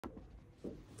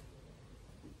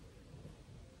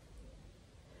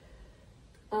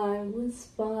I was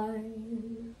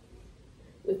fine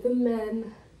with the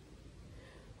men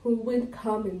who would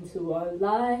come into our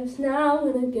lives now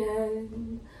and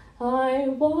again. I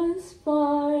was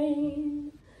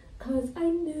fine, 'cause I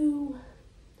knew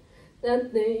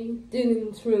that they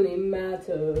didn't really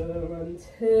matter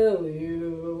until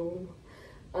you.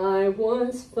 I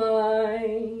was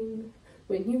fine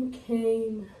when you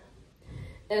came,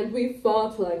 and we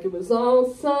fought like it was all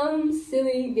some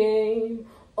silly game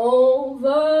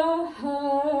over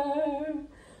her,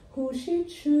 who she'd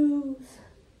choose.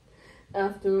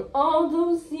 After all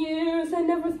those years, I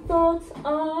never thought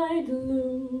I'd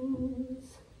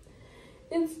lose.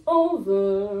 It's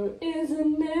over,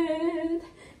 isn't it?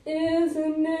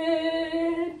 Isn't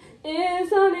it?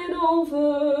 Isn't it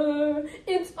over?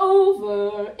 It's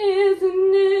over,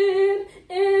 isn't it?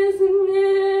 Isn't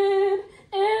it?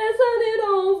 Isn't it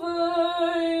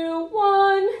over? You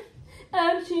won,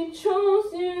 and she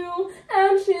chose you,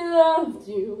 and she loved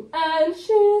you, and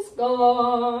she's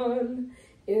gone.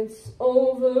 It's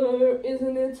over,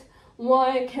 isn't it?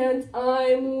 Why can't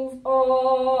I move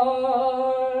on?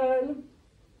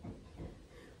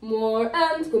 More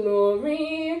and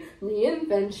glory,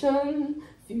 reinvention,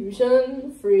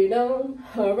 fusion, freedom,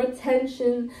 her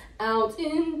attention, out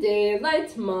in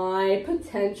daylight, my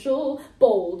potential,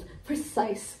 bold,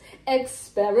 precise,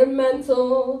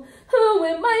 experimental. Who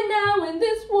am I now in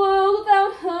this world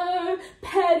without her?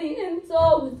 Petty and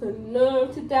dull with the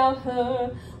nerve to doubt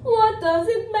her. What does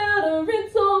it matter?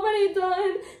 It's already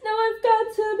done. Now I've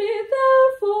got to be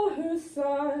there for her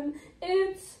son.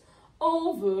 It's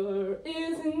over,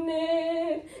 isn't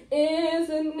it?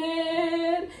 Isn't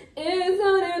it?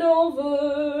 Isn't it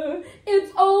over?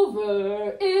 It's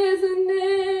over, isn't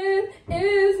it?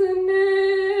 Isn't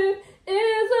it?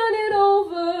 Isn't it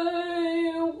over?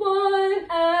 You won,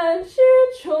 and she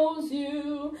chose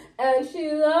you, and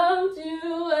she loved